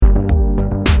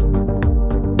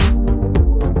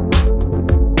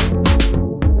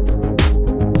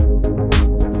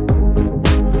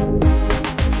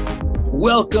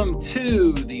Welcome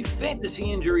to the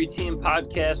Fantasy Injury Team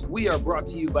podcast. We are brought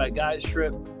to you by Guys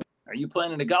Trip. Are you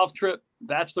planning a golf trip,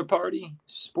 bachelor party,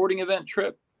 sporting event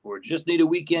trip, or just need a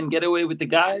weekend getaway with the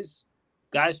guys?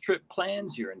 Guys Trip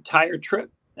plans your entire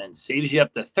trip and saves you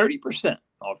up to 30%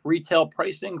 off retail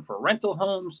pricing for rental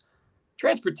homes,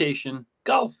 transportation,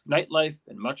 golf, nightlife,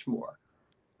 and much more.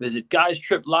 Visit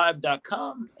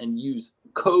guystriplive.com and use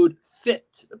code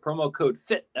FIT, the promo code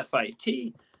FIT,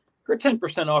 F-I-T, for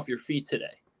 10% off your fee today.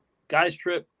 Guys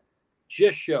Trip,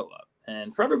 just show up.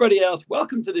 And for everybody else,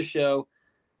 welcome to the show.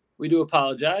 We do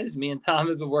apologize. Me and Tom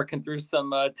have been working through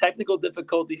some technical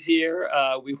difficulties here.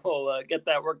 We will get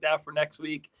that worked out for next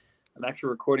week. I'm actually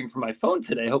recording from my phone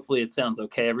today. Hopefully it sounds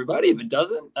okay, everybody. If it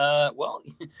doesn't, well,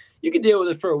 you can deal with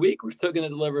it for a week. We're still going to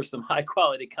deliver some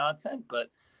high-quality content. But,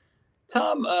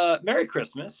 Tom, Merry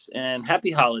Christmas and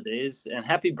Happy Holidays and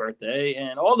Happy Birthday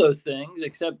and all those things,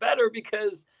 except better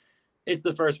because it's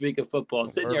the first week of football.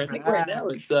 Sitting here, I think right now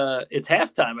it's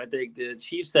halftime. I think the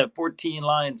Chiefs have 14,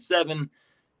 Lions 7,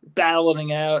 battling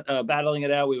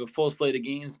it out. We have a full slate of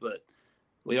games, but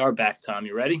we are back. Tom,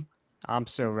 you ready? I'm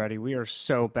so ready. We are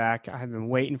so back. I've been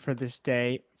waiting for this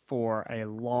day for a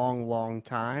long, long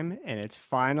time, and it's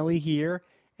finally here.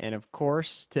 And of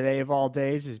course, today of all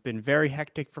days has been very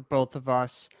hectic for both of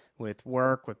us with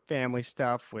work, with family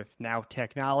stuff, with now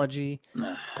technology.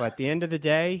 But at the end of the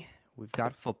day, we've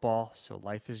got football, so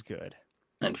life is good.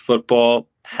 And football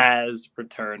has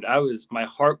returned. My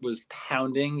heart was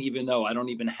pounding, even though I don't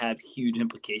even have huge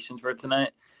implications for it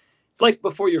tonight. It's like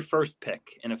before your first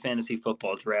pick in a fantasy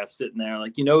football draft, sitting there,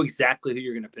 like, you know exactly who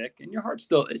you're going to pick, and your heart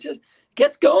still, it just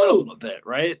gets going a little bit,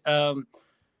 right?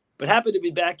 But happy to be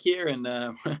back here, and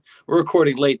we're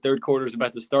recording late. Third quarter is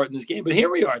about to start in this game, but here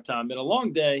we are, Tom. Been a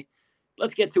long day.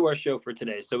 Let's get to our show for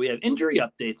today. So we have injury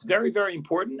updates. Very, very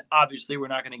important. Obviously, we're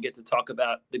not going to get to talk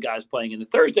about the guys playing in the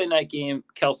Thursday night game.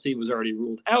 Kelsey was already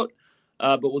ruled out,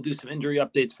 but we'll do some injury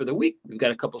updates for the week. We've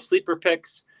got a couple sleeper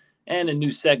picks and a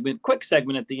new quick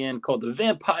segment at the end called the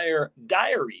Vampire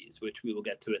Diaries, which we will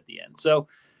get to at the end. So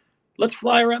let's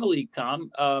fly around the league, Tom.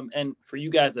 And for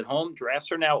you guys at home,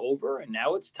 drafts are now over, and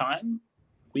now it's time,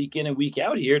 week in and week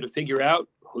out here, to figure out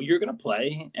who you're going to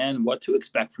play and what to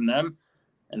expect from them.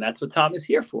 And that's what Tom is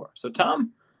here for. So,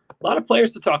 Tom, a lot of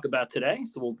players to talk about today.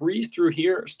 So we'll breeze through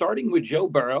here, starting with Joe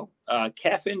Burrow.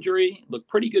 Calf injury, looked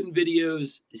pretty good in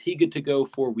videos. Is he good to go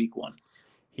for week one?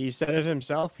 He said it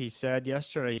himself. He said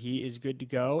yesterday he is good to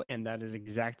go, and that is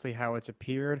exactly how it's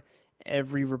appeared.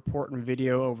 Every report and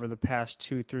video over the past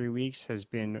 2-3 weeks has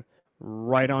been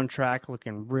right on track,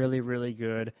 looking really, really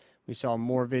good. We saw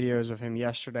more videos of him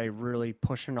yesterday really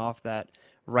pushing off that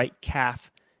right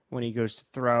calf when he goes to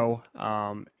throw.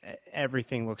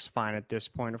 Everything looks fine at this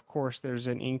point. Of course, there's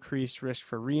an increased risk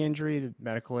for re-injury. The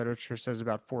medical literature says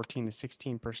about 14 to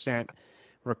 16%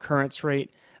 recurrence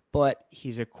rate, but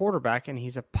he's a quarterback and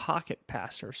he's a pocket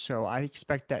passer. So I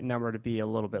expect that number to be a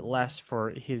little bit less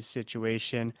for his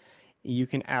situation. You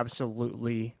can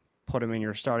absolutely put him in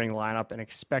your starting lineup and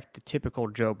expect the typical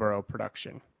Joe Burrow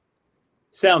production.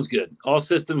 Sounds good. All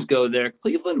systems go there.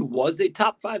 Cleveland was a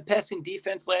top 5 passing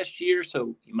defense last year,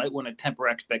 so you might want to temper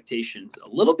expectations a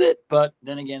little bit. But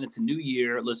then again, it's a new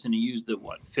year. Listen, you use the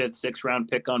 5th, 6th round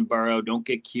pick on Burrow. Don't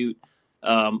get cute.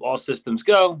 All systems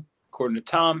go, according to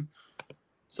Tom.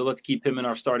 So let's keep him in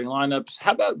our starting lineups.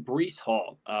 How about Breece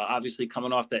Hall? Obviously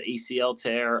coming off that ACL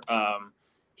tear.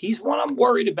 He's one I'm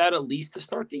worried about at least to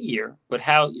start the year. But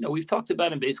we've talked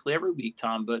about him basically every week,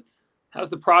 Tom, but how's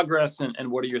the progress,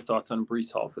 and what are your thoughts on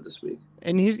Breece Hall for this week?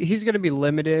 And he's going to be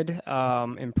limited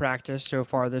in practice so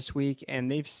far this week,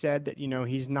 and they've said that,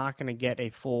 he's not going to get a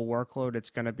full workload. It's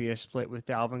going to be a split with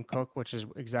Dalvin Cook, which is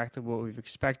exactly what we've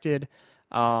expected.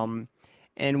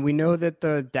 And we know that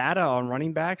the data on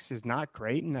running backs is not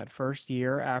great in that first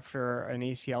year after an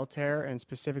ACL tear, and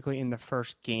specifically in the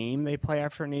first game they play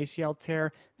after an ACL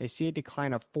tear. They see a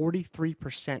decline of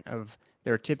 43% of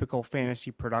their typical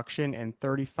fantasy production and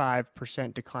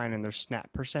 35% decline in their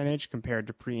snap percentage compared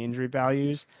to pre-injury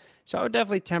values. So I would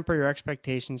definitely temper your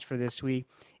expectations for this week.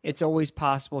 It's always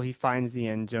possible he finds the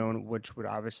end zone, which would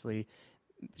obviously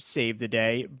save the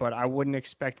day, but I wouldn't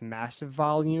expect massive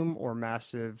volume or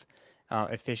massive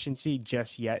efficiency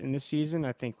just yet in the season.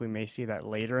 I think we may see that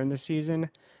later in the season,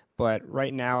 but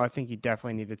right now I think you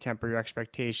definitely need to temper your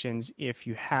expectations. If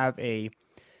you have a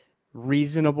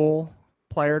reasonable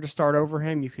player to start over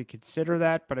him, you could consider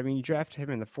that, but you drafted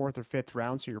him in the 4th or 5th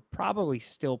round, so you're probably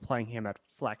still playing him at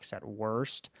flex at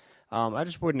worst. I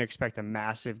just wouldn't expect a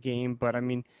massive game, but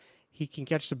he can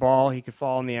catch the ball, he could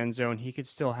fall in the end zone, he could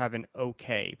still have an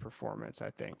okay performance,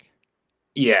 I think.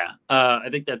 Yeah, I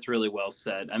think that's really well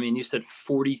said. You said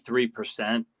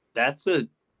 43%. That's a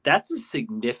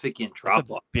significant That's a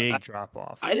drop off. big drop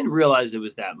off. I didn't realize it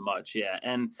was that much. Yeah,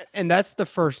 And that's the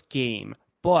first game,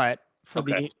 but for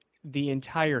okay, the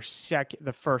entire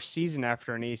the first season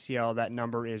after an ACL, that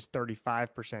number is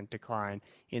 35% decline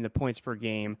in the points per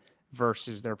game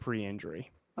versus their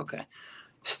pre-injury. okay.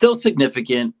 Still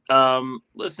significant.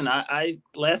 Listen, I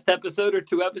last episode or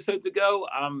 2 episodes ago,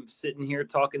 I'm sitting here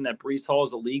talking that Brees Hall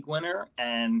is a league winner,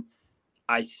 and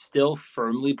I still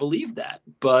firmly believe that.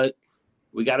 But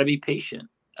we got to be patient.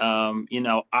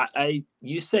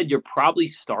 You said you're probably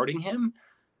starting him.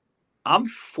 I'm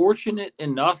fortunate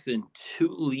enough in 2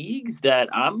 leagues that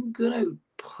I'm gonna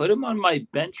put him on my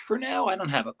bench for now. I don't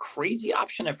have a crazy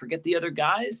option. I forget the other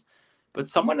guys, but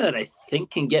someone that I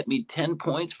think can get me 10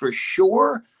 points for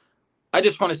sure. I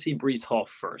just want to see Brees Hall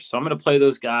first. So I'm going to play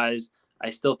those guys. I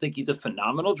still think he's a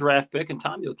phenomenal draft pick. And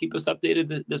Tom, you'll keep us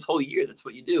updated this whole year. That's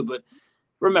what you do. But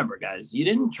remember, guys, you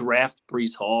didn't draft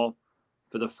Brees Hall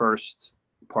for the first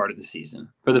part of the season,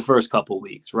 for the first couple of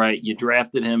weeks, right? You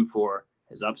drafted him for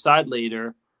his upside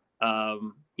later.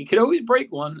 He could always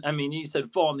break one. I mean, he said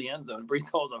fall in the end zone. Brees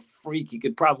Hall's a freak. He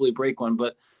could probably break one.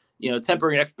 But,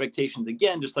 tempering expectations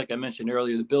again, just like I mentioned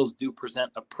earlier, the Bills do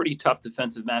present a pretty tough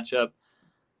defensive matchup.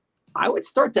 I would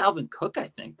start Dalvin Cook,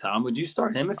 I think, Tom. Would you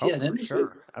start him if you had him? For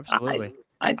sure. Absolutely.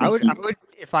 I think I would,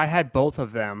 if I had both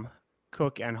of them,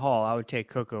 Cook and Hall, I would take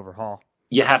Cook over Hall.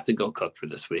 You have to go Cook for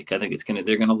this week. I think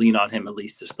they're gonna lean on him at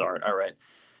least to start. All right.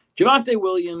 Javonte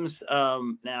Williams,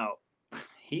 now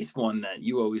he's one that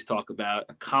you always talk about.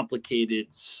 Complicated,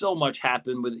 so much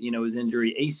happened with his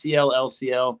injury, ACL,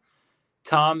 LCL.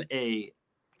 Tom, okay,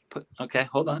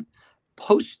 hold on.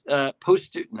 Poster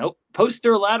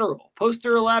lateral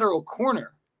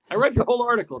corner. I read your whole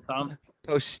article, Tom.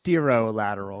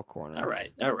 Posterolateral corner.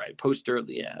 All right. Poster,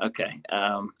 yeah, okay.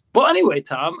 Well, anyway,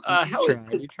 Tom,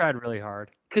 you tried really hard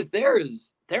because there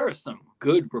are some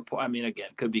good report. I mean, again,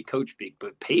 could be coach speak,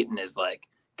 but Peyton is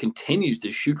continues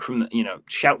to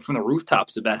shout from the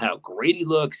rooftops about how great he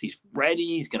looks. He's ready.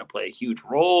 He's going to play a huge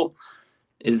role.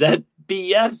 Is that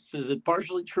BS? Is it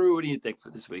partially true? What do you think for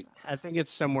this week? I think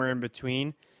it's somewhere in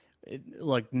between.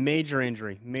 Major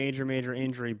injury, major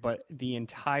injury, but the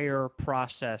entire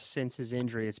process since his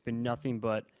injury, it's been nothing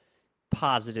but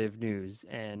positive news.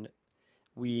 And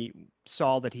we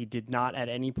saw that he did not at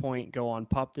any point go on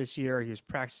PUP this year. He was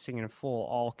practicing in a full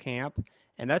all camp,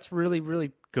 and that's really,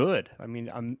 really good. I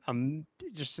mean, I'm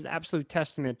just an absolute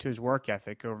testament to his work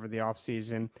ethic over the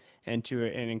offseason and to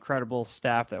an incredible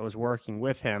staff that was working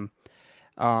with him.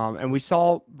 And we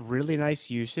saw really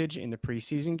nice usage in the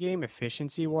preseason game.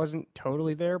 Efficiency wasn't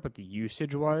totally there, but the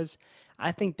usage was.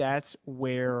 I think that's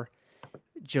where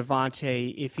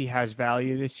Javonte, if he has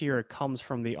value this year, it comes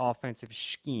from the offensive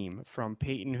scheme from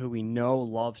Peyton, who we know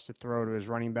loves to throw to his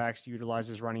running backs,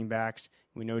 utilizes running backs.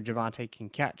 We know Javonte can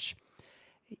catch.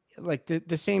 Like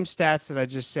the same stats that I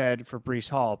just said for Brees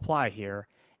Hall apply here.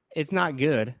 It's not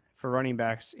good for running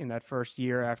backs in that first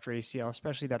year after ACL,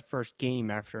 especially that first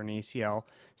game after an ACL.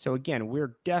 So again,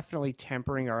 we're definitely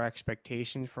tempering our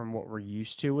expectations from what we're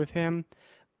used to with him,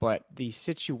 but the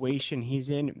situation he's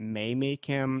in may make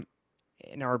him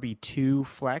an RB2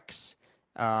 flex.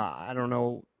 I don't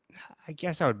know. I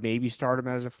guess I would maybe start him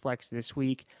as a flex this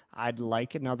week. I'd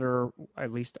like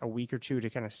at least a week or two to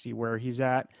kind of see where he's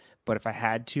at. But if I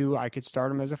had to, I could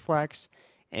start him as a flex.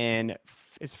 And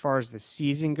as far as the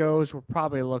season goes, we're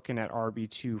probably looking at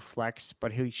RB2 flex,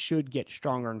 but he should get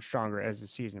stronger and stronger as the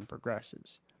season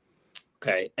progresses.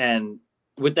 Okay. And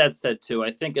with that said, too,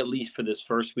 I think at least for this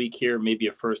first week here, maybe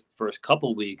a first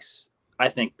couple weeks, I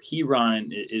think P.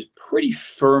 Ryan is pretty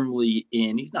firmly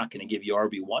in. He's not going to give you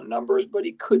RB1 numbers, but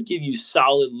he could give you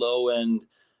solid low end,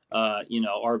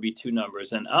 RB2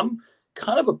 numbers. And I'm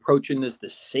kind of approaching this the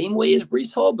same way as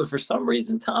Brees Hall, but for some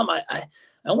reason, Tom, I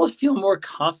almost feel more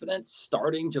confident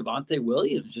starting Javonte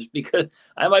Williams just because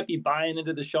I might be buying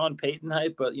into the Sean Payton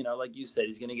hype, but like you said,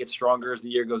 he's going to get stronger as the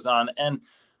year goes on. And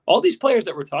all these players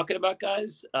that we're talking about,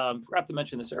 guys, forgot to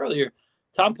mention this earlier.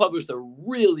 Tom published a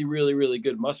really, really, really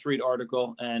good must-read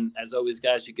article. And as always,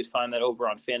 guys, you could find that over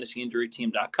on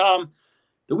fantasyinjuryteam.com.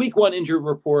 The week 1 injury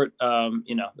report,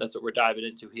 that's what we're diving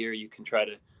into here. You can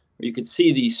you can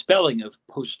see the spelling of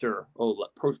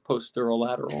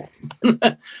posterolateral.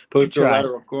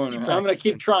 Posterolateral corner. I'm going to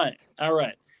keep trying. All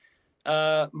right.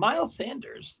 Miles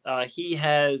Sanders, he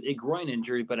has a groin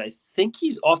injury, but I think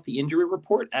he's off the injury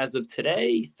report as of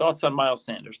today. Thoughts on Miles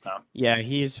Sanders, Tom? Yeah,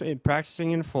 he's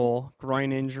practicing in full.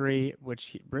 Groin injury,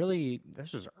 which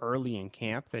this was early in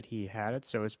camp that he had it.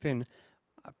 So it's been,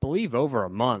 I believe, over a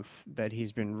month that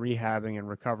he's been rehabbing and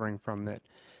recovering from it.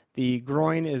 The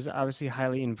groin is obviously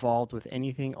highly involved with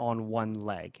anything on one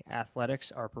leg.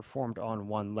 Athletics are performed on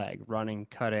one leg, running,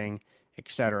 cutting,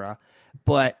 etc.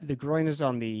 But the groin is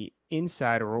on the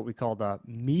inside, or what we call the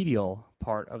medial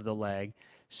part of the leg.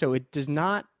 So it does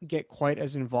not get quite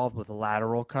as involved with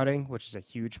lateral cutting, which is a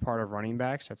huge part of running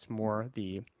backs. That's more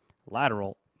the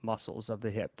lateral muscles of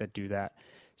the hip that do that.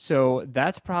 So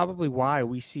that's probably why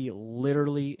we see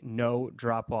literally no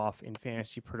drop off in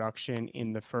fantasy production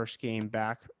in the first game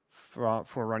back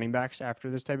for running backs after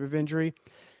this type of injury.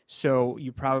 So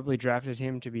you probably drafted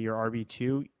him to be your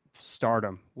RB2. Start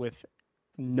him with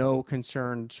no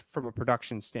concerns from a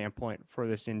production standpoint for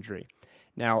this injury.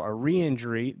 Now, a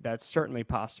re-injury, that's certainly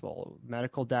possible.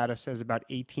 Medical data says about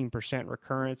 18%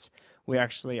 recurrence.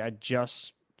 I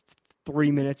just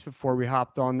 3 minutes before we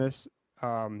hopped on this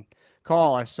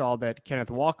call, I saw that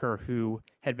Kenneth Walker, who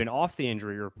had been off the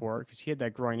injury report because he had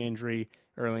that groin injury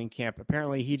early in camp,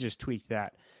 apparently he just tweaked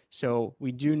that. So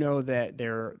we do know that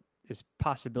there is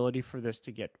possibility for this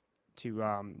to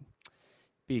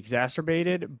be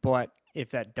exacerbated, but if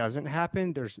that doesn't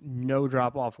happen, there's no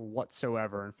drop off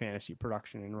whatsoever in fantasy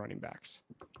production and running backs.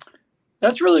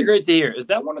 That's really great to hear. Is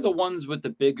that one of the ones with the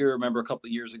bigger? Remember a couple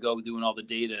of years ago doing all the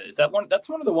data. Is that one? That's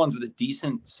one of the ones with a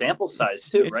decent sample size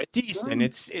too, right? It's decent.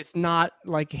 It's not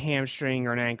like a hamstring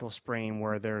or an ankle sprain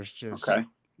where there's just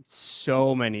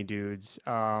so many dudes.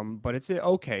 But it's an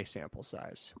okay sample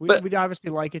size. We'd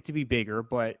obviously like it to be bigger,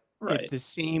 but the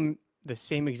same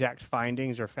exact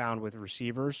findings are found with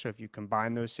receivers. So if you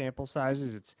combine those sample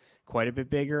sizes, it's quite a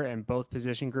bit bigger. And both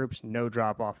position groups, no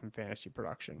drop off in fantasy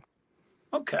production.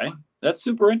 Okay, that's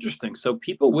super interesting. So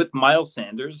people with Miles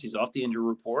Sanders, he's off the injury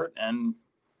report, and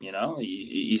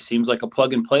he seems like a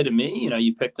plug and play to me.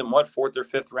 You picked him 4th or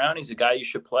 5th round. He's a guy you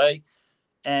should play,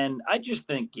 and I just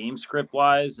think game script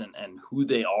wise and who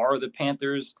they are, the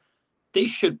Panthers, they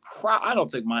should. I don't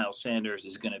think Miles Sanders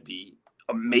is going to be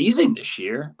amazing this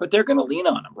year, but they're going to lean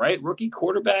on him, right? Rookie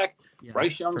quarterback,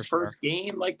 Bryce Young's first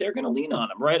game, like they're going to lean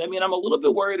on him, right? I mean, I'm a little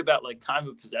bit worried about like time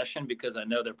of possession because I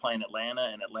know they're playing Atlanta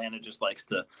and Atlanta just likes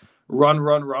to run.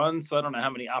 So I don't know how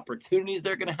many opportunities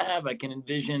they're going to have. I can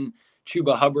envision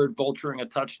Chuba Hubbard vulturing a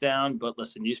touchdown, but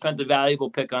listen, you spent a valuable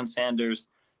pick on Sanders.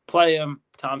 Play him.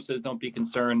 Tom says don't be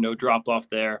concerned. No drop off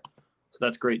there. So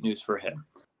that's great news for him.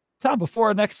 Tom, before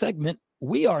our next segment,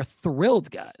 we are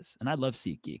thrilled, guys, and I love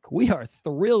SeatGeek. We are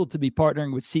thrilled to be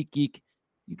partnering with SeatGeek.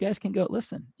 You guys can go,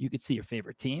 listen, you could see your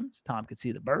favorite teams. Tom could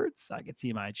see the Birds. I could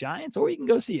see my Giants. Or you can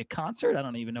go see a concert. I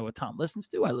don't even know what Tom listens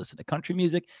to. I listen to country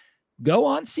music. Go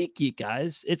on SeatGeek,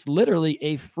 guys. It's literally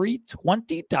a free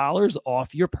 $20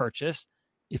 off your purchase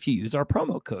if you use our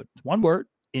promo code. It's one word,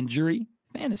 Injury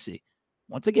Fantasy.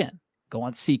 Once again, go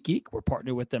on SeatGeek. We're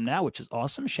partnered with them now, which is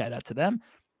awesome. Shout out to them.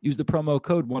 Use the promo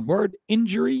code, one word,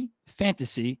 Injury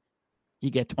Fantasy. You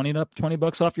get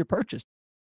 $20 off your purchase.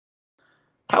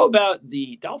 How about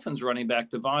the Dolphins running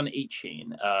back, Devon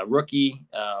Achane, rookie,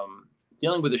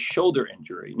 dealing with a shoulder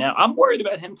injury? Now, I'm worried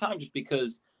about him, Tom, just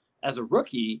because as a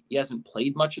rookie, he hasn't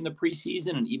played much in the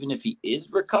preseason. And even if he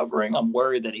is recovering, I'm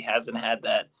worried that he hasn't had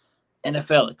that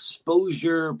NFL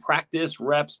exposure, practice,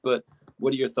 reps. But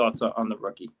what are your thoughts on the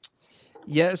rookie?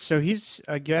 Yeah, so he's,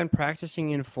 again, practicing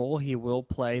in full. He will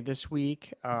play this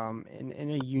week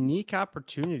in a unique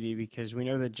opportunity because we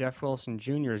know that Jeff Wilson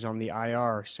Jr. is on the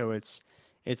IR. So it's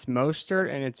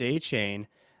Mostert and it's Achane.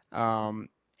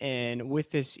 And with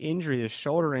this injury, this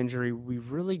shoulder injury, we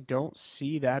really don't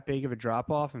see that big of a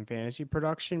drop-off in fantasy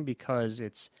production because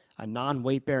it's a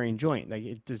non-weight-bearing joint. Like,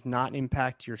 it does not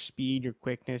impact your speed, your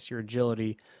quickness, your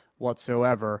agility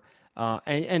whatsoever.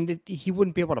 And he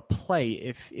wouldn't be able to play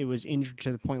if it was injured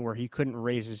to the point where he couldn't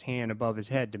raise his hand above his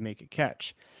head to make a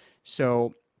catch.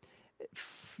 So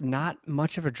not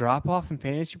much of a drop-off in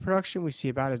fantasy production. We see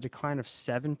about a decline of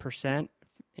 7%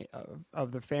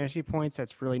 of the fantasy points.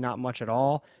 That's really not much at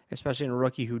all, especially in a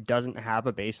rookie who doesn't have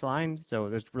a baseline. So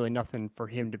there's really nothing for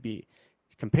him to be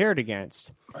compared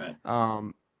against.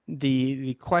 Right.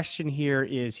 The question here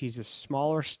is he's a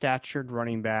smaller statured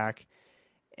running back,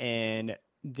 and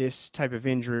this type of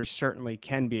injury certainly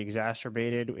can be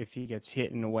exacerbated if he gets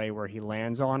hit in a way where he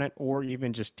lands on it, or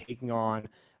even just taking on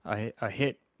a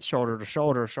hit shoulder to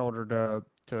shoulder, shoulder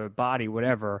to body,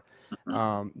 whatever.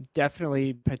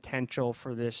 Definitely potential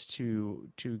for this to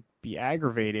be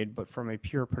aggravated, but from a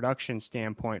pure production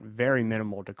standpoint, very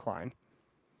minimal decline.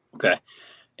 Okay.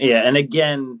 Yeah, and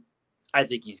again, I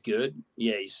think he's good.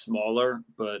 Yeah, he's smaller,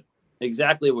 but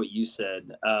exactly what you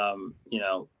said.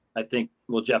 I think,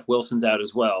 Jeff Wilson's out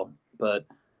as well, but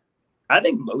I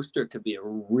think Mostert could be a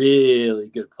really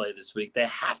good play this week. They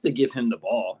have to give him the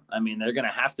ball. I mean, they're going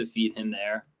to have to feed him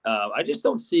there. I just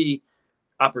don't see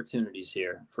opportunities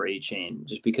here for A-Chain,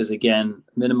 just because, again,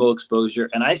 minimal exposure.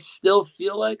 And I still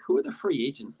feel like, who are the free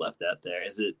agents left out there?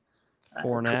 Is it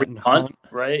Fournette and Hunt,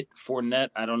 right?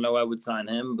 Fournette, I don't know. I would sign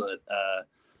him, but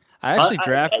I actually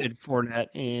drafted Fournette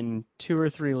in 2 or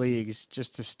 3 leagues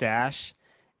just to stash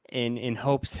in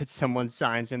hopes that someone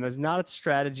signs him. That's not a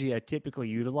strategy I typically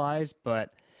utilize,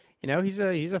 but he's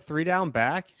a 3-down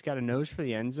back. He's got a nose for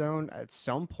the end zone. At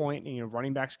some point,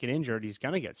 running backs get injured. He's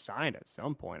going to get signed at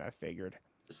some point, I figured.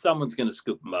 Someone's going to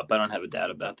scoop him up. I don't have a doubt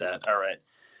about that. All right.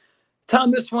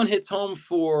 Tom, this one hits home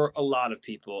for a lot of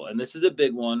people, and this is a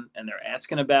big one, and they're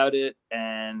asking about it,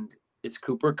 and it's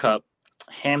Cooper Kupp,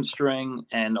 hamstring,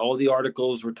 and all the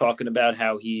articles were talking about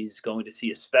how he's going to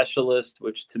see a specialist,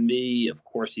 which to me, of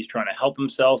course, he's trying to help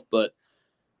himself, but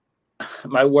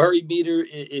my worry meter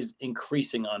is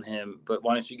increasing on him. But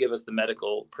why don't you give us the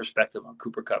medical perspective on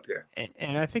Cooper Kupp here?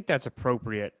 And I think that's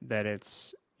appropriate that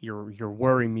it's your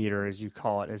worry meter, as you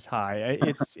call it, is high.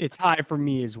 It's high for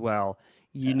me as well.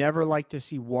 You never like to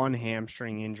see 1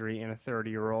 hamstring injury in a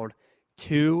 30-year-old.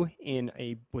 2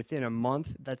 within a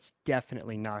month. That's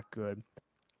definitely not good.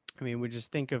 I mean, we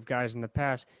just think of guys in the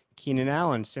past. Keenan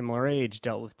Allen, similar age,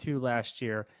 dealt with 2 last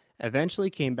year. Eventually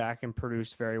came back and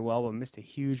produced very well, but missed a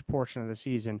huge portion of the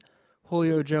season.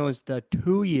 Julio Jones, the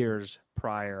 2 years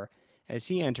prior, as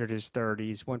he entered his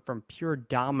 30s, went from pure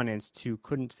dominance to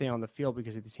couldn't stay on the field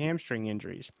because of these hamstring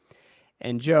injuries.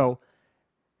 And Joe,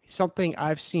 something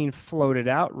I've seen floated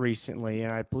out recently,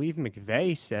 and I believe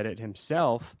McVay said it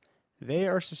himself, they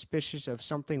are suspicious of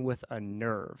something with a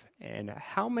nerve. And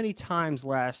how many times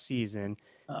last season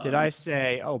did I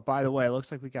say, oh, by the way, it looks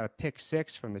like we got a pick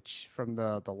 6 from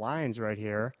the Lions right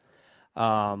here.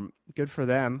 Good for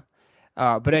them.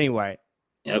 But anyway,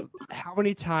 yep. How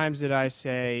many times did I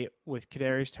say with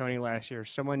Kadarius Toney last year,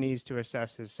 someone needs to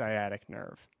assess his sciatic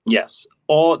nerve? Yes.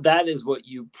 All that is what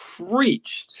you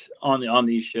preached on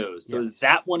these shows. So yes. Is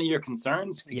that one of your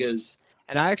concerns? Because yes.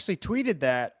 And I actually tweeted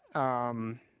that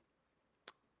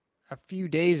a few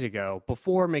days ago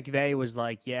before McVay was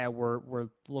like, yeah, we're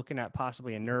looking at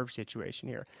possibly a nerve situation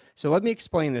here. So let me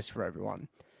explain this for everyone.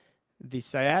 The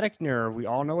sciatic nerve, we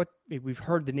all know we've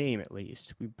heard the name at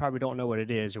least. We probably don't know what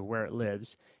it is or where it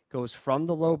lives. Goes from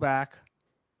the low back,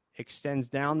 extends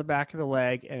down the back of the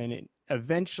leg, and then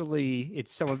eventually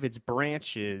some of its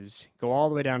branches go all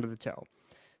the way down to the toe.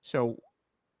 So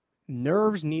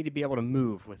nerves need to be able to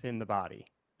move within the body.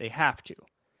 They have to.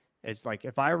 It's like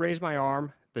if I raise my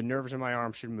arm, the nerves in my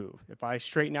arm should move. If I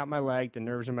straighten out my leg, the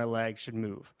nerves in my leg should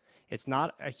move. It's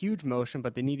not a huge motion,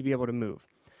 but they need to be able to move.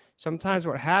 Sometimes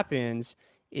what happens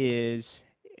is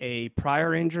a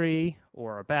prior injury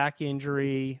or a back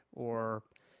injury or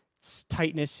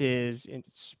tightnesses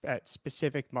at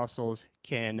specific muscles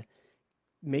can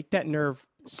make that nerve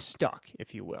stuck,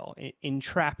 if you will.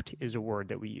 Entrapped is a word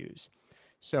that we use.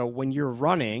 So when you're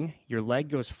running, your leg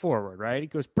goes forward, right?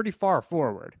 It goes pretty far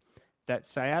forward. That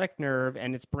sciatic nerve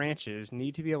and its branches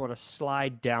need to be able to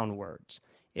slide downwards.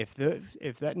 If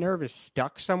that nerve is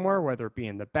stuck somewhere, whether it be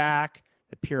in the back,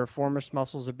 the piriformis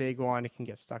muscle is a big one. It can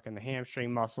get stuck in the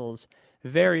hamstring muscles,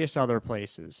 various other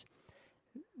places.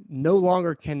 No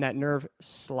longer can that nerve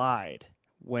slide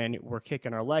when we're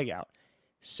kicking our leg out.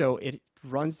 So it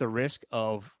runs the risk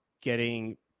of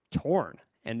getting torn.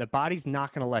 And the body's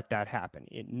not going to let that happen.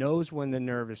 It knows when the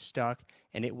nerve is stuck,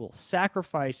 and it will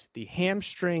sacrifice the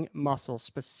hamstring muscle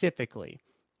specifically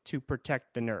to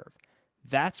protect the nerve.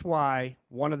 That's why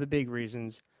one of the big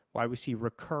reasons why we see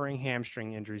recurring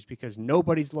hamstring injuries, because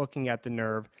nobody's looking at the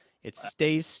nerve. It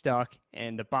stays stuck,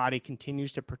 and the body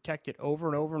continues to protect it over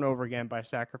and over and over again by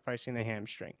sacrificing the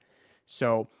hamstring.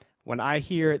 So when I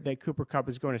hear that Cooper Kupp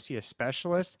is going to see a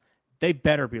specialist, they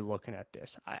better be looking at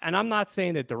this. And I'm not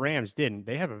saying that the Rams didn't.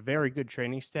 They have a very good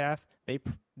training staff.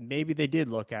 Maybe they did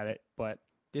look at it, but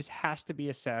this has to be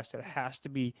assessed. It has to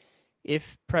be,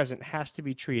 if present, has to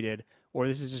be treated, or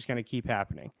this is just going to keep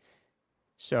happening.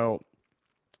 So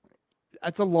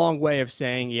that's a long way of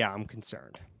saying, yeah, I'm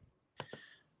concerned.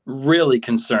 Really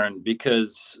concerned,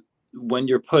 because when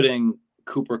you're putting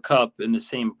Cooper Kupp in the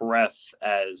same breath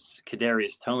as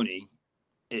Kadarius Toney,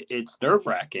 it's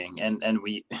nerve-wracking, and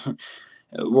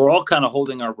we're all kind of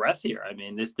holding our breath here. I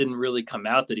mean, this didn't really come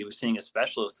out that he was seeing a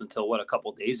specialist until a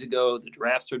couple of days ago. The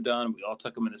drafts are done. We all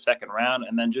took him in the second round,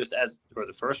 and then or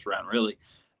the first round, really.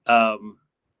 And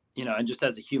just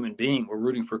as a human being, we're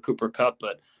rooting for Cooper Kupp,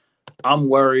 but I'm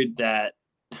worried that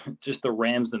just the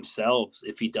Rams themselves,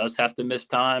 if he does have to miss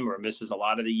time or misses a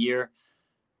lot of the year,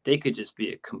 they could just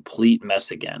be a complete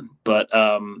mess again. But,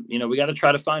 we got to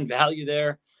try to find value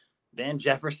there. Van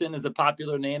Jefferson is a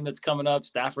popular name that's coming up.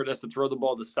 Stafford has to throw the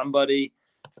ball to somebody.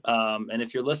 And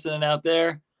if you're listening out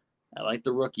there, I like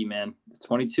the rookie, man. The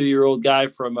 22-year-old guy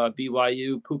from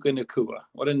BYU, Puka Nakua.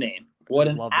 What a name. What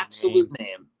an absolute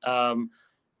name.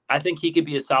 I think he could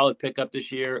be a solid pickup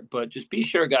this year, but just be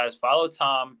sure, guys, follow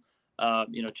Tom.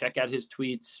 Check out his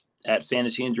tweets at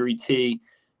Fantasy Injury T.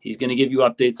 He's going to give you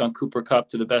updates on Cooper Kupp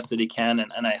to the best that he can,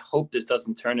 and I hope this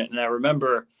doesn't turn it. And I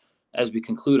remember, as we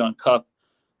conclude on Kupp,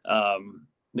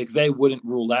 McVay wouldn't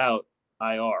rule out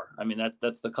IR. I mean,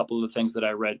 that's the couple of the things that I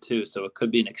read too. So it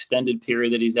could be an extended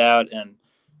period that he's out, and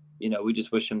we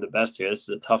just wish him the best here. This is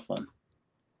a tough one.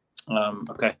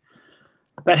 Okay,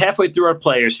 about halfway through our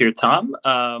players here, Tom.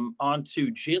 On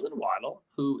to Jalen Waddle,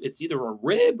 who it's either a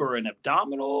rib or an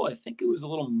abdominal. I think it was a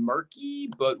little murky,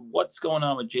 but what's going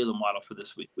on with Jalen Waddle for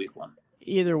this week one?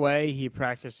 Either way, he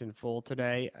practiced in full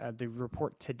today. The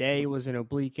report today was an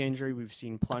oblique injury. We've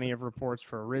seen plenty of reports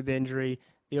for a rib injury.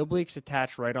 The obliques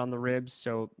attach right on the ribs,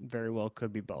 so very well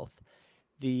could be both.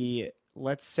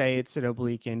 Let's say it's an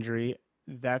oblique injury.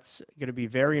 That's going to be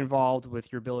very involved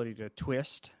with your ability to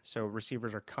twist. So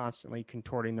receivers are constantly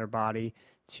contorting their body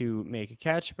to make a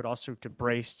catch, but also to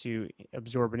brace to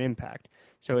absorb an impact.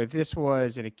 So if this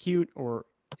was an acute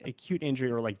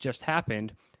injury or like just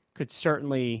happened, could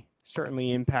certainly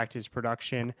impact his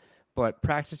production. But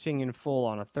practicing in full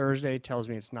on a Thursday tells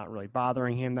me it's not really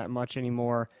bothering him that much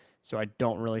anymore. So I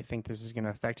don't really think this is going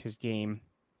to affect his game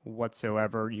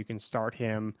whatsoever. You can start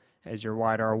him as your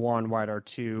wide R1, wide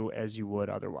R2, as you would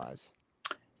otherwise.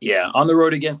 Yeah, on the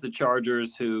road against the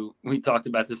Chargers, who we talked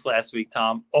about this last week,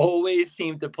 Tom, always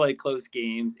seem to play close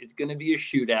games. It's going to be a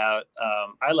shootout.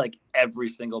 I like every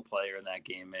single player in that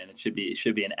game, man. It should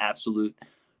be an absolute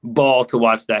ball to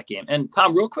watch that game. And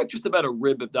Tom, real quick, just about a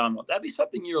rib abdominal. That'd be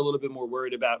something you're a little bit more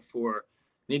worried about for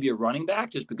maybe a running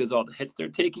back, just because all the hits they're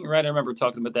taking, right? I remember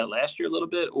talking about that last year a little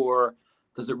bit. Or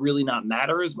does it really not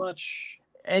matter as much?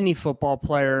 Any football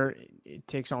player, it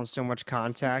takes on so much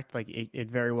contact. Like it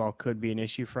very well could be an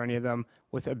issue for any of them.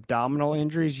 With abdominal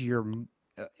injuries,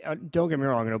 don't get me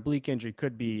wrong, an oblique injury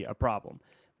could be a problem,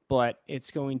 but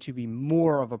it's going to be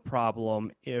more of a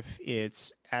problem if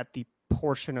it's at the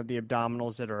portion of the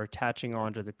abdominals that are attaching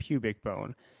onto the pubic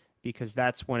bone, because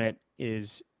that's when it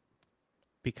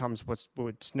becomes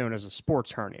what's known as a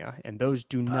sports hernia, and those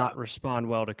do not respond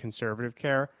well to conservative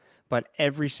care. But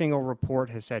every single report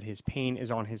has said his pain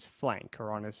is on his flank or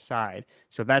on his side,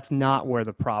 so that's not where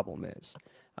the problem is.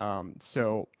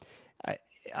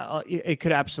 It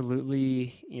could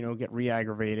absolutely get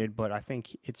re-aggravated, but I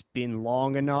think it's been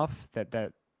long enough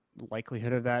that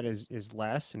likelihood of that is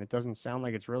less, and it doesn't sound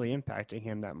like it's really impacting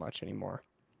him that much anymore.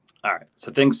 All right,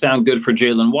 so things sound good for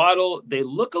Jalen Waddle. They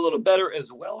look a little better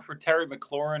as well for Terry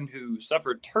McLaurin, who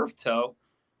suffered turf toe.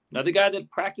 Another guy that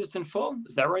practiced in full.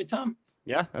 Is that right, Tom?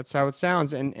 Yeah, that's how it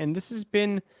sounds. And this has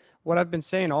been what I've been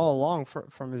saying all along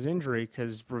from his injury,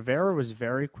 because Rivera was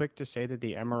very quick to say that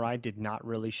the MRI did not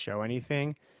really show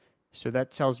anything. So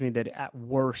that tells me that at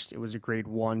worst it was a grade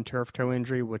 1 turf toe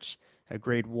injury, which a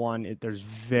grade 1, there's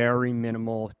very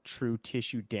minimal true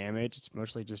tissue damage. It's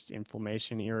mostly just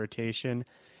inflammation, irritation,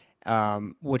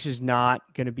 which is not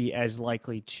going to be as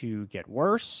likely to get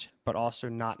worse, but also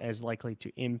not as likely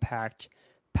to impact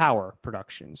power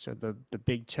production. So the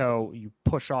big toe, you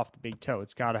push off the big toe.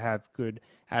 It's got to have good,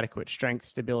 adequate strength,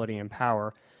 stability, and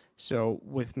power. So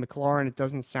with McLaurin, it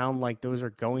doesn't sound like those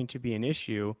are going to be an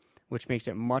issue, which makes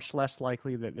it much less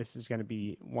likely that this is going to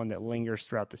be one that lingers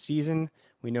throughout the season.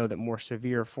 We know that more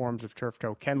severe forms of turf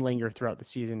toe can linger throughout the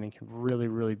season and can really,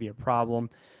 really be a problem.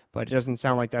 But it doesn't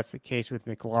sound like that's the case with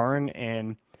McLaurin.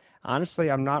 And honestly,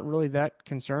 I'm not really that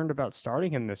concerned about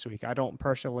starting him this week. I don't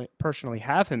personally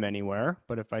have him anywhere,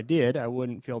 but if I did, I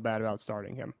wouldn't feel bad about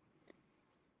starting him.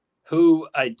 Who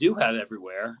I do have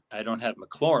everywhere, I don't have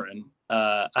McLaurin.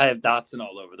 I have Dotson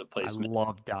all over the place. I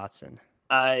love Dotson.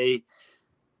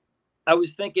 I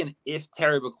was thinking if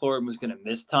Terry McLaurin was going to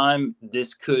miss time,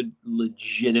 this could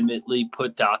legitimately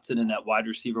put Dotson in that wide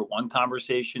receiver 1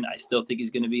 conversation. I still think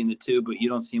he's going to be in the 2, but you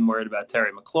don't seem worried about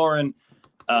Terry McLaurin.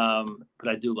 But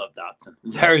I do love Dotson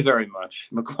very, very much.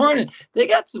 McLaurin, they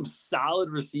got some solid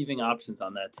receiving options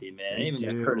on that team, man. Even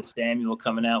got Curtis Samuel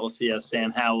coming out. We'll see how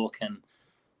Sam Howell can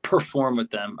perform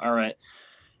with them. All right.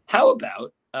 How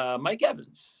about Mike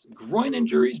Evans? Groin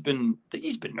injury, he's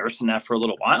been nursing that for a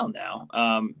little while now.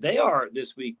 They are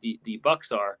this week, the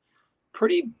Bucks are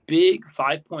pretty big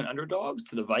 5-point underdogs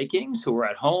to the Vikings, who are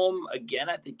at home. Again,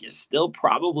 I think you still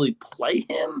probably play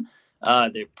him.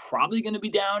 They're probably going to be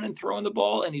down and throwing the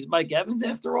ball, and he's Mike Evans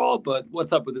after all. But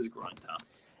what's up with his groin, Tom?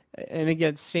 And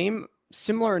again,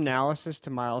 similar analysis to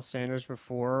Miles Sanders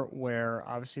before, where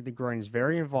obviously the groin is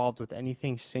very involved with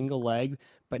anything single leg,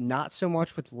 but not so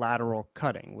much with lateral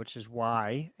cutting, which is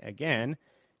why, again,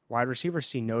 wide receivers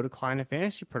see no decline in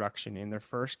fantasy production in their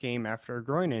first game after a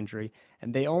groin injury,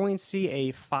 and they only see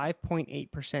a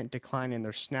 5.8% decline in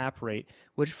their snap rate,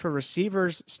 which for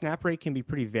receivers, snap rate can be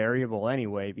pretty variable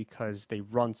anyway because they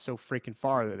run so freaking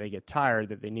far that they get tired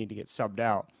that they need to get subbed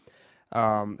out.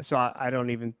 So I don't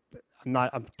even,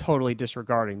 I'm totally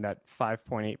disregarding that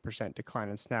 5.8% decline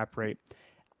in snap rate.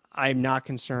 I'm not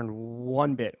concerned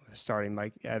one bit with starting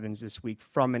Mike Evans this week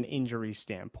from an injury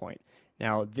standpoint.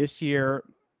 Now, this year,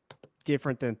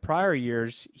 different than prior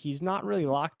years, he's not really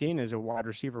locked in as a wide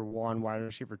receiver 1, wide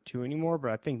receiver 2 anymore,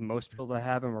 but I think most people that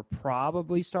have him are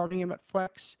probably starting him at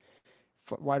flex,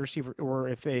 wide receiver, or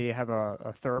if they have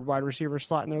a third wide receiver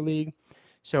slot in their league.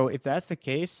 So if that's the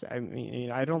case, I mean,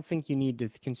 I don't think you need to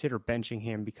consider benching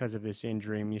him because of this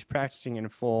injury. I mean, he's practicing in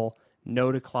full,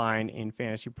 no decline in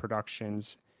fantasy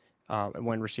productions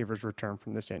when receivers return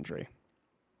from this injury.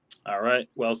 All right.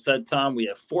 Well said, Tom. We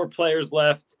have 4 players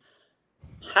left.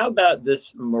 How about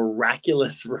this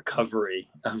miraculous recovery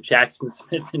of Jackson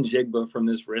Smith-Njigba from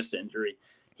this wrist injury?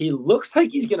 He looks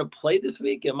like he's going to play this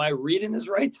week. Am I reading this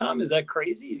right, Tom? Is that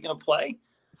crazy? He's going to play?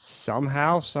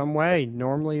 Somehow, some way.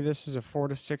 Normally, this is a 4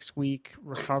 to 6 week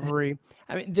recovery.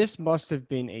 I mean, this must have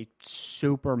been a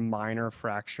super minor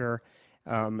fracture.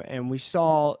 And we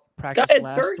saw practice Guy had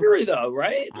last surgery, though,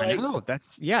 right? I know.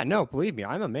 No, believe me,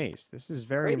 I'm amazed. This is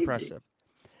very crazy.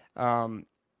 impressive.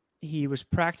 He was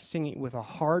practicing with a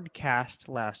hard cast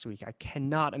last week. I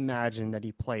cannot imagine that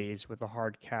he plays with a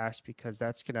hard cast because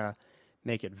that's going to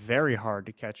make it very hard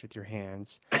to catch with your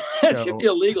hands. It should be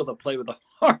illegal to play with a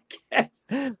hard cast.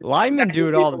 Linemen do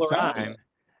it all the time.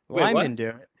 Wait, linemen do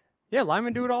it. Yeah,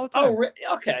 linemen do it all the time.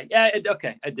 Oh, okay. Yeah,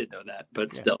 okay. I did know that,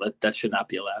 but still, that should not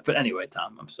be allowed. But anyway,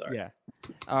 Tom, I'm sorry. Yeah.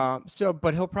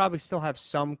 But he'll probably still have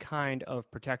some kind of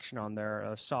protection on there,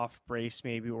 a soft brace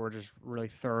maybe, or just really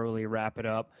thoroughly wrap it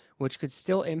up, which could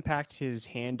still impact his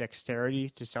hand dexterity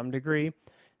to some degree.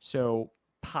 So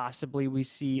possibly we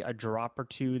see a drop or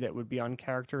two that would be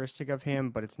uncharacteristic of him,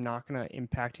 but it's not going to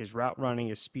impact his route running,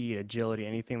 his speed, agility,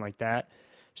 anything like that.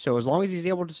 So as long as he's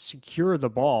able to secure the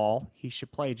ball, he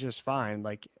should play just fine,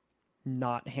 like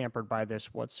not hampered by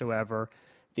this whatsoever.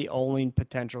 The only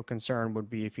potential concern would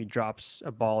be if he drops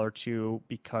a ball or two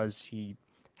because he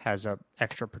has a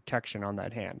extra protection on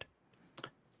that hand.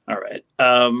 All right.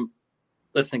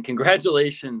 Listen,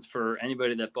 congratulations for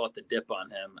anybody that bought the dip on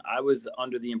him. I was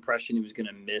under the impression he was going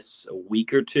to miss a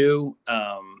week or two.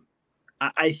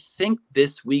 I think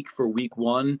this week for week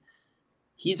 1,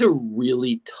 he's a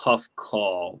really tough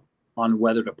call on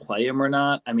whether to play him or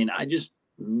not. I mean, I just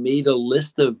made a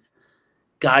list of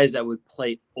guys that would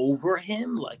play over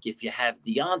him. Like if you have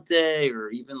Deontay or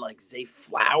even like Zay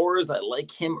Flowers, I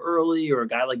like him early, or a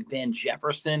guy like Van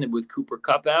Jefferson with Cooper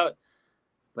Kupp out.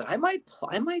 But I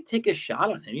might take a shot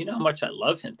on him. You know how much I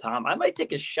love him, Tom. I might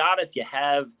take a shot if you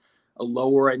have a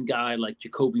lower end guy like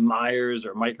Jacoby Myers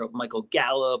or Michael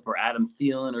Gallup or Adam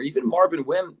Thielen or even Marvin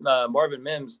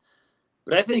Mims.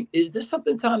 But I think, is this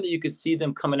something, Tom, that you could see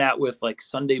them coming out with like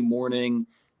Sunday morning,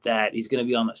 that he's going to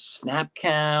be on the snap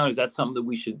count? Is that something that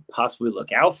we should possibly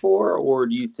look out for? Or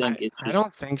do you think I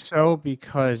don't think so,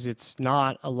 because it's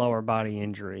not a lower body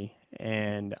injury.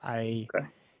 And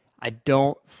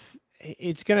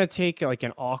it's going to take like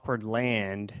an awkward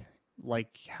land,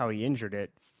 like how he injured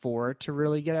it, for it to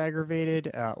really get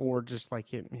aggravated, or just like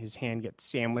his hand gets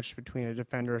sandwiched between a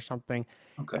defender or something.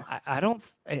 Okay.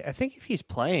 I think if he's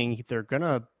playing, they're going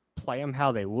to play him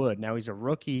how they would. Now he's a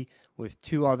rookie with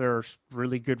 2 other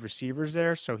really good receivers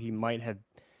there, so he might have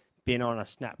been on a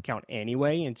snap count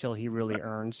anyway until he really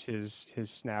earns his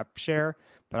snap share.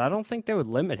 But I don't think they would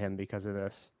limit him because of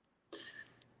this.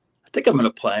 I think I'm going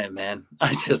to play him, man.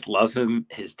 I just love him.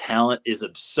 His talent is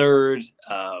absurd.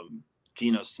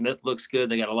 Geno Smith looks good.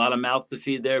 They got a lot of mouths to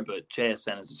feed there, but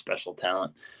JSN is a special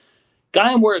talent.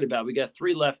 Guy I'm worried about, we got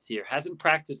 3 left here. Hasn't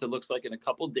practiced, it looks like, in a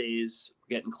couple days.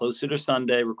 We're getting closer to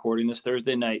Sunday, recording this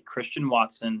Thursday night. Christian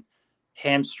Watson,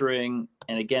 hamstring.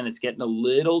 And again, it's getting a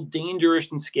little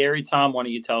dangerous and scary. Tom, why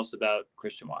don't you tell us about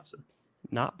Christian Watson?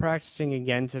 Not practicing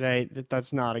again today,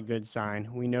 that's not a good sign.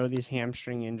 We know these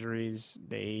hamstring injuries,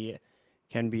 they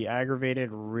can be aggravated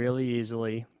really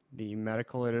easily. The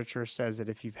medical literature says that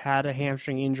if you've had a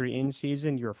hamstring injury in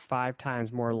season, you're 5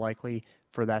 times more likely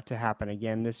for that to happen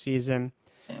again this season.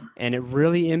 And it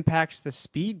really impacts the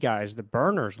speed guys, the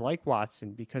burners like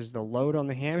Watson, because the load on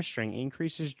the hamstring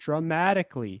increases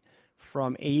dramatically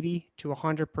from 80 to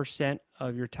 100%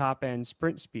 of your top end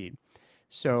sprint speed.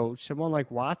 So someone like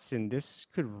Watson, this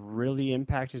could really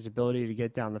impact his ability to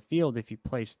get down the field if he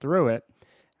plays through it.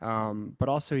 But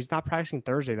also, he's not practicing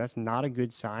Thursday. That's not a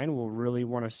good sign. We'll really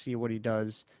want to see what he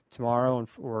does tomorrow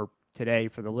or today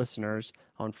for the listeners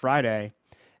on Friday.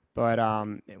 But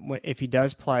if he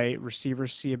does play,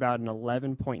 receivers see about an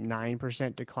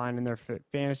 11.9% decline in their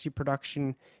fantasy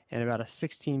production and about a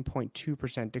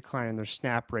 16.2% decline in their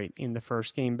snap rate in the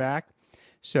first game back.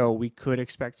 So we could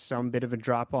expect some bit of a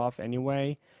drop off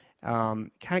anyway.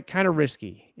 Kind of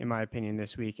risky, in my opinion,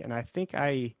 this week. And I think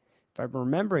if I'm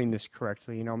remembering this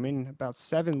correctly, I'm in about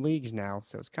 7 leagues now,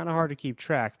 so it's kind of hard to keep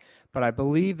track. But I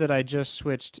believe that I just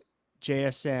switched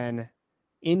JSN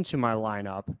into my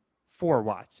lineup for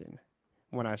Watson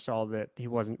when I saw that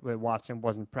Watson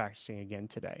wasn't practicing again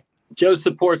today. Joe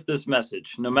supports this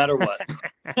message no matter what.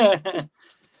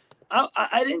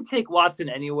 I didn't take Watson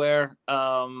anywhere.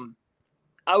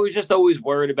 I was just always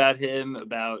worried about him,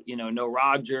 about, no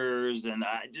Rodgers, and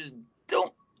I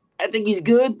think he's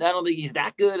good. I don't think he's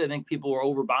that good. I think people were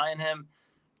overbuying him.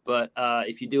 But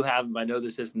if you do have him, I know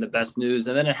this isn't the best news.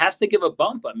 And then it has to give a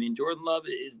bump. I mean, Jordan Love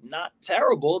is not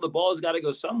terrible. The ball has got to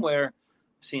go somewhere.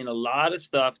 Seeing a lot of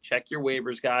stuff. Check your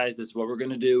waivers, guys. This is what we're going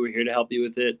to do. We're here to help you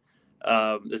with it.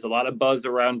 There's a lot of buzz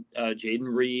around Jaden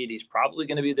Reed. He's probably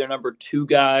going to be their number 2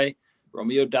 guy.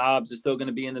 Romeo Doubs is still going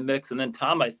to be in the mix. And then,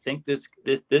 Tom, I think this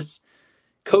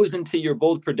goes into your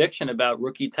bold prediction about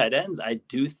rookie tight ends. I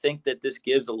do think that this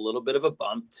gives a little bit of a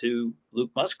bump to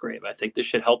Luke Musgrave. I think this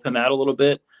should help him out a little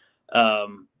bit.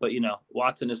 But,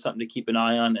 Watson is something to keep an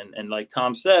eye on. And like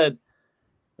Tom said,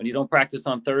 when you don't practice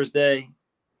on Thursday,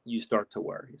 you start to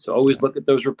worry. So always look at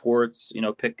those reports,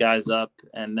 pick guys up.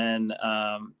 And then,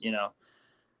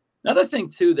 another thing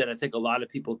too, that I think a lot of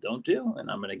people don't do,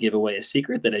 and I'm going to give away a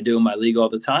secret that I do in my league all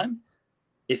the time.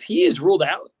 If he is ruled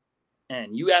out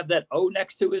and you have that O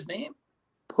next to his name,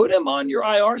 put him on your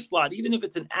IR slot, even if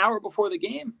it's an hour before the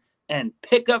game, and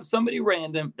pick up somebody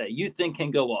random that you think can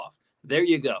go off. There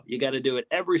you go. You got to do it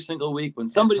every single week. When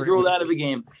somebody's ruled out of a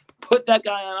game, put that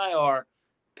guy on IR,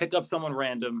 pick up someone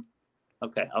random.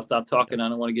 Okay, I'll stop talking. I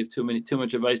don't want to give too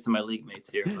much advice to my league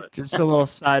mates here. But just a little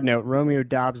side note: Romeo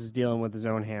Doubs is dealing with his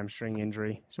own hamstring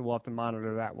injury, so we'll have to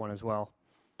monitor that one as well.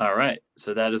 All right,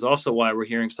 so that is also why we're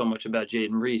hearing so much about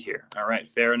Jaden Reed here. All right,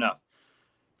 fair enough.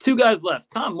 2 guys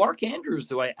left. Tom, Mark Andrews,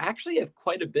 who I actually have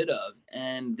quite a bit of,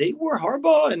 and they were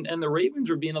Harbaugh and the Ravens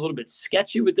were being a little bit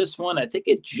sketchy with this one. I think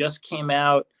it just came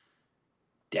out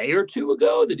a day or 2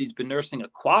 ago that he's been nursing a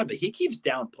quad, but he keeps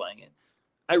downplaying it.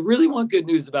 I really want good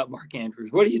news about Mark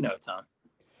Andrews. What do you know,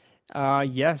 Tom?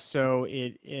 Yes. So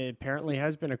it apparently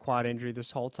has been a quad injury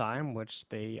this whole time, which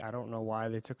I don't know why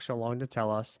they took so long to tell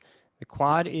us. The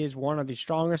quad is one of the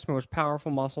strongest, most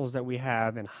powerful muscles that we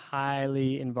have and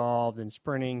highly involved in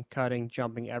sprinting, cutting,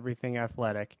 jumping, everything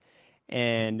athletic.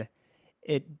 And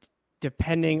it,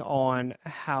 depending on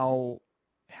how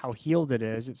healed it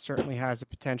is, it certainly has the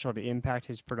potential to impact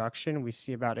his production. We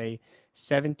see about a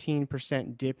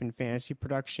 17% dip in fantasy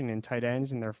production in tight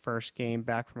ends in their first game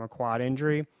back from a quad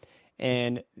injury.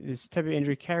 And this type of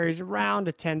injury carries around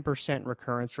a 10%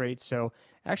 recurrence rate, so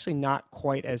actually not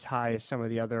quite as high as some of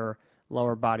the other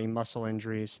lower body muscle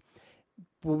injuries.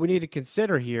 What we need to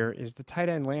consider here is the tight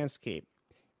end landscape.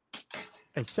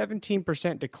 A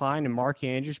 17% decline in Mark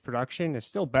Andrews' production is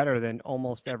still better than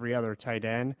almost every other tight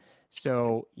end.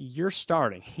 So you're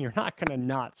starting. You're not going to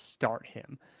not start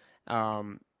him.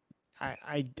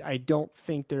 I don't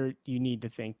think you need to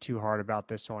think too hard about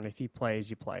this one. If he plays,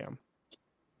 you play him.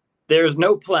 There's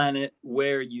no planet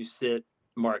where you sit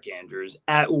Mark Andrews.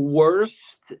 At worst,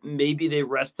 maybe they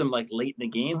rest him like late in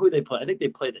the game. Who they play? I think they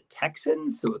play the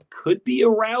Texans, so it could be a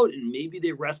route, and maybe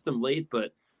they rest him late.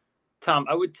 But Tom,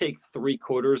 I would take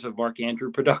 3/4 of Mark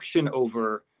Andrews production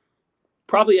over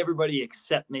probably everybody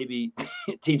except maybe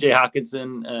TJ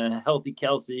Hawkinson, healthy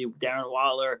Kelsey, Darren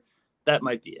Waller. That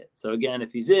might be it. So again,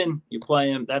 if he's in, you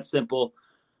play him. That's simple.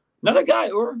 Another guy,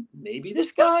 or maybe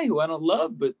this guy who I don't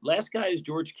love, but last guy is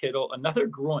George Kittle. Another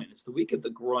groin. It's the week of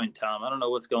the groin, Tom. I don't know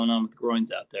what's going on with the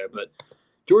groins out there, but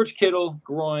George Kittle,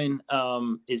 groin.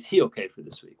 Is he okay for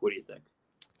this week? What do you think?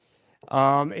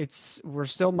 We're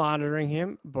still monitoring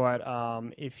him, but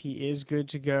if he is good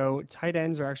to go, tight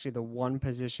ends are actually the one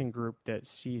position group that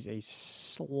sees a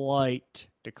slight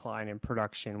decline in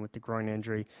production with the groin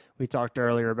injury. We talked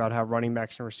earlier about how running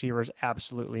backs and receivers,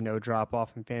 absolutely no drop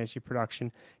off in fantasy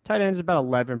production. Tight ends about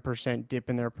 11% dip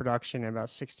in their production and about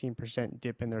 16%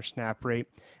 dip in their snap rate.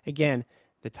 Again,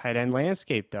 the tight end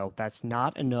landscape, though, that's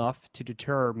not enough to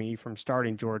deter me from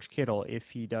starting George Kittle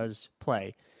if he does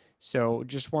play. So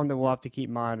just one that we'll have to keep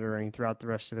monitoring throughout the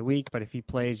rest of the week. But if he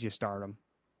plays, you start him.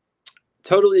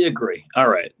 Totally agree. All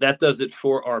right. That does it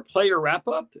for our player wrap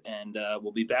up. And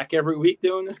we'll be back every week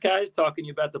doing this, guys, talking to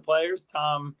you about the players.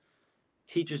 Tom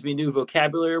teaches me new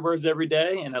vocabulary words every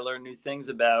day, and I learn new things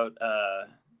about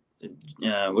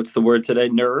what's the word today?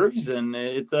 Nerves, and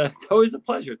it's always a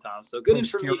pleasure, Tom. So good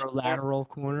information. Lateral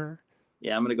corner.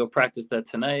 Yeah, I'm gonna go practice that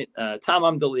tonight. Tom,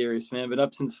 I'm delirious, man. Been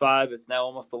up since 5. It's now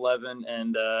almost 11,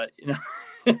 and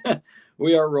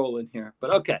we are rolling here.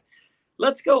 But okay,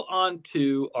 let's go on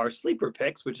to our sleeper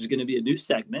picks, which is going to be a new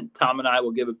segment. Tom and I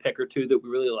will give a pick or two that we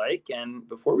really like, and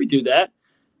before we do that,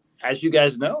 as you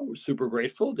guys know, we're super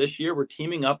grateful. This year, we're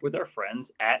teaming up with our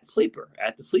friends at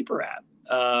the Sleeper app.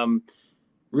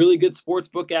 Really good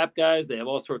sportsbook app, guys. They have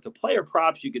all sorts of player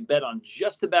props. You could bet on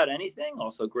just about anything.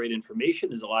 Also great information.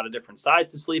 There's a lot of different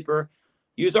sides to Sleeper.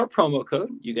 Use our promo code.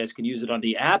 You guys can use it on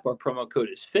the app. Our promo code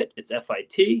is FIT. It's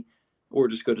FIT. Or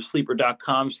just go to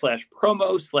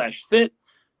sleeper.com/promo/fit.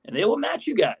 And they will match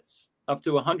you guys up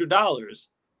to $100.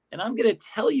 And I'm going to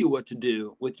tell you what to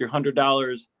do with your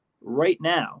 $100 right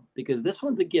now, because this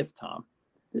one's a gift, Tom.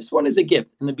 This one is a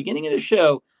gift. In the beginning of the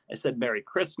show, I said Merry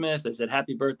Christmas. I said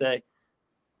Happy Birthday.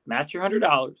 Match your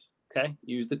 $100, okay?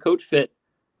 Use the code FIT,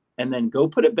 and then go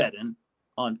put a bet in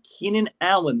on Keenan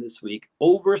Allen this week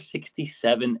over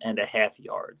 67.5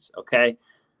 yards, okay?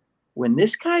 When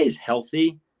this guy is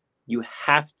healthy, you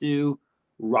have to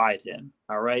ride him,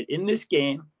 all right? In this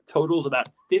game, totals about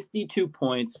 52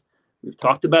 points. We've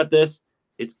talked about this.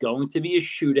 It's going to be a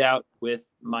shootout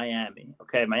with Miami,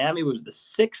 okay? Miami was the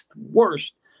 6th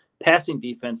worst passing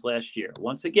defense last year.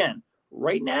 Once again,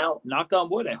 right now, knock on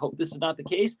wood, I hope this is not the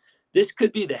case. This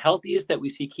could be the healthiest that we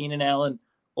see Keenan Allen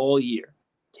all year.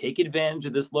 Take advantage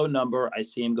of this low number. I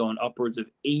see him going upwards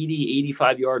of 80,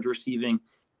 85 yards receiving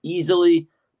easily.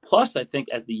 Plus, I think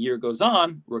as the year goes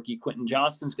on, rookie Quentin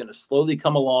Johnston's going to slowly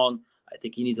come along. I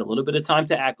think he needs a little bit of time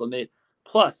to acclimate.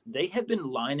 Plus, they have been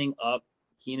lining up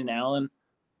Keenan Allen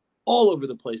all over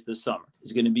the place this summer.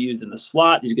 He's going to be used in the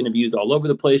slot. He's going to be used all over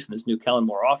the place in this new Kellen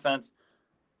Moore offense.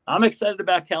 I'm excited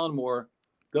about Kellen Moore.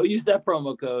 Go use that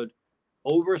promo code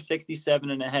over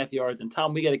 67.5 yards. And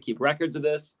Tom, we got to keep records of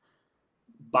this.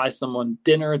 Buy someone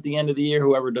dinner at the end of the year.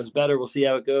 Whoever does better, we'll see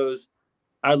how it goes.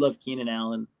 I love Keenan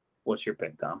Allen. What's your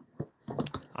pick, Tom?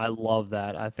 I love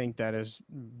that. I think that is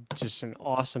just an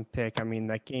awesome pick. I mean,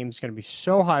 that game's going to be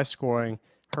so high scoring.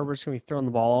 Herbert's going to be throwing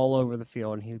the ball all over the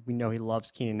field, and we know he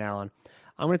loves Keenan Allen.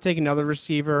 I'm going to take another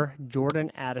receiver,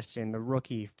 Jordan Addison, the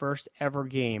rookie, first ever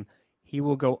game. He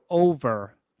will go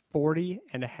over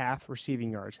 40.5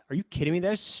 receiving yards. Are you kidding me?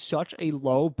 That is such a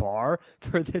low bar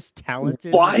for this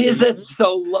talented. Why is that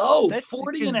so low? That's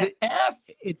 40.5?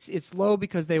 It's low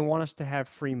because they want us to have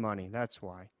free money. That's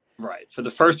why. Right. For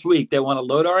the first week, they want to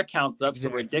load our accounts up, Exactly.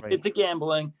 So we're addicted to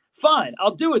gambling. Fine.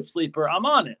 I'll do it, Sleeper. I'm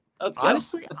on it. Let's go.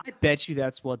 Honestly, I bet you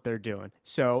that's what they're doing.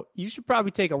 So you should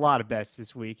probably take a lot of bets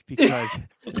this week because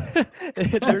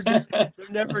they're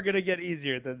never going to get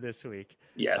easier than this week.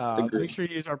 Yes, make sure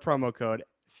you use our promo code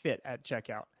FIT at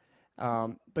checkout.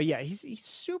 But yeah, he's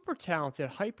super talented,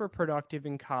 hyper productive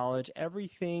in college.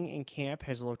 Everything in camp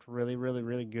has looked really, really,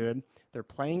 really good. They're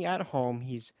playing at home.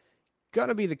 He's going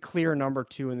to be the clear number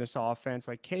 2 in this offense.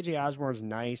 Like KJ Osborne's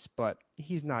nice, but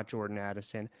he's not Jordan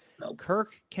Addison. Nope.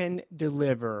 Kirk can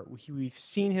deliver. We've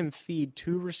seen him feed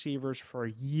 2 receivers for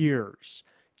years.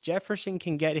 Jefferson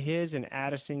can get his, and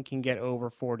Addison can get over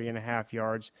 40.5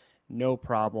 yards. No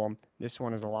problem. This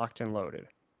one is locked and loaded.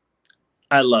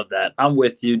 I love that. I'm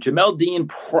with you. Jamel Dean,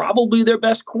 probably their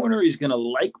best corner. He's going to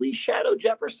likely shadow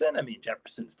Jefferson. I mean,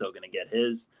 Jefferson's still going to get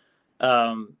his.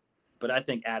 But I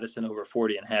think Addison over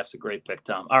 40.5 is a great pick,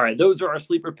 Tom. All right, those are our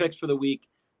sleeper picks for the week.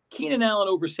 Keenan Allen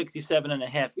over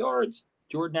 67.5 yards.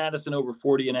 Jordan Addison over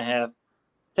 40.5.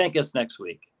 Thank us next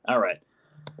week. All right.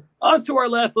 On to our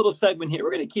last little segment here. We're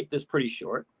going to keep this pretty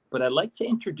short, but I'd like to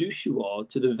introduce you all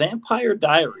to the Vampire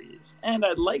Diaries, and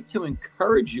I'd like to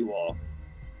encourage you all,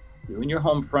 you and your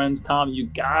home friends, Tom, you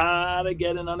got to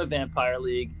get in on a Vampire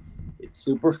League. It's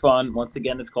super fun. Once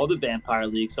again, it's called the Vampire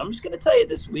League. So I'm just going to tell you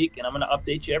this week, and I'm going to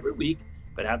update you every week,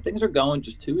 but how things are going,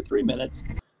 just 2 or 3 minutes.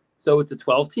 So it's a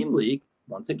 12-team league,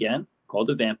 once again, called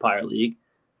the Vampire League.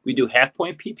 We do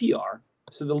half-point PPR.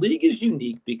 So the league is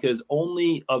unique because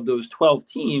only of those 12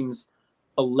 teams,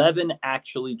 11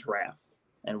 actually draft.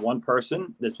 And one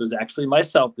person, this was actually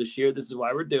myself this year. This is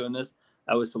why we're doing this.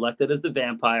 I was selected as the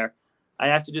Vampire. I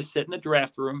have to just sit in the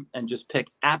draft room and just pick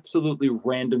absolutely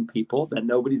random people that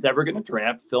nobody's ever going to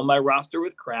draft, fill my roster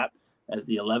with crap as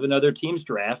the 11 other teams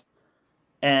draft.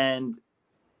 And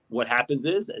what happens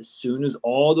is, as soon as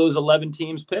all those 11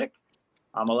 teams pick,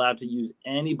 I'm allowed to use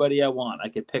anybody I want. I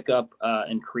could pick up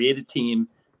and create a team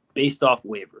based off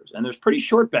waivers. And there's pretty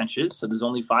short benches, so there's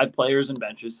only 5 players in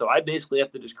benches. So I basically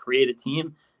have to just create a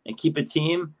team and keep a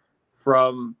team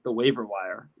from the waiver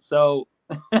wire. So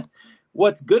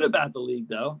what's good about the league,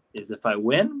 though, is if I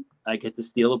win, I get to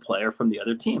steal a player from the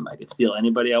other team. I can steal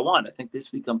anybody I want. I think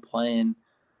this week I'm playing,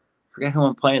 forget who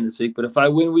I'm playing this week, but if I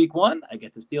win week 1, I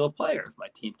get to steal a player. If my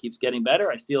team keeps getting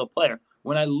better, I steal a player.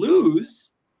 When I lose,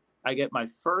 I get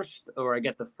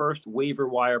the first waiver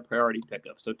wire priority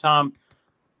pickup. So Tom,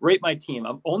 rate my team.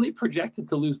 I'm only projected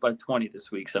to lose by 20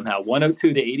 this week somehow,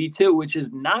 102 to 82, which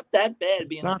is not that bad.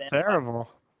 It's not terrible.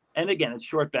 And again, it's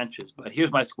short benches, but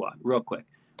here's my squad real quick.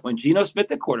 When Geno Smith,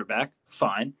 the quarterback,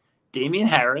 fine. Damian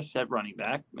Harris at running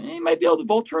back, he might be able to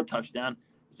vulture a touchdown.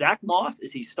 Zach Moss,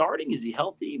 is he starting? Is he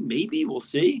healthy? Maybe, we'll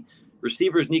see.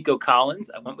 Receivers, Nico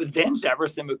Collins. I went with Van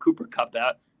Jefferson with Cooper Kupp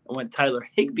out. I went Tyler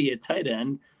Higbee at tight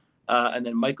end. And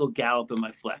then Michael Gallup in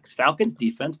my flex. Falcons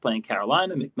defense playing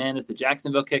Carolina. McManus, the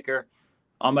Jacksonville kicker.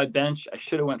 On my bench, I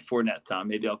should have went Fournette, Tom.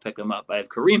 Maybe I'll pick him up. I have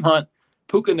Kareem Hunt,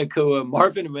 Puka Nacua,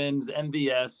 Marvin Mims,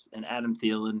 MVS, and Adam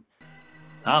Thielen.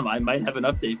 Tom, I might have an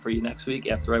update for you next week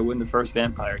after I win the first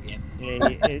vampire game.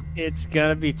 It's going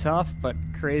to be tough, but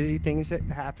crazy things that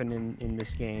happen in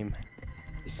this game.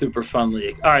 Super fun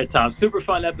league. All right, Tom, super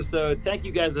fun episode. Thank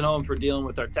you guys at home for dealing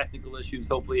with our technical issues.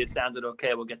 Hopefully it sounded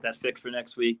okay. We'll get that fixed for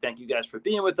next week. Thank you guys for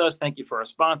being with us. Thank you for our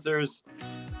sponsors.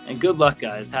 And good luck,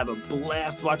 guys. Have a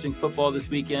blast watching football this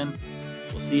weekend.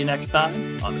 We'll see you next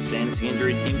time on the Fantasy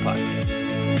Injury Team Podcast.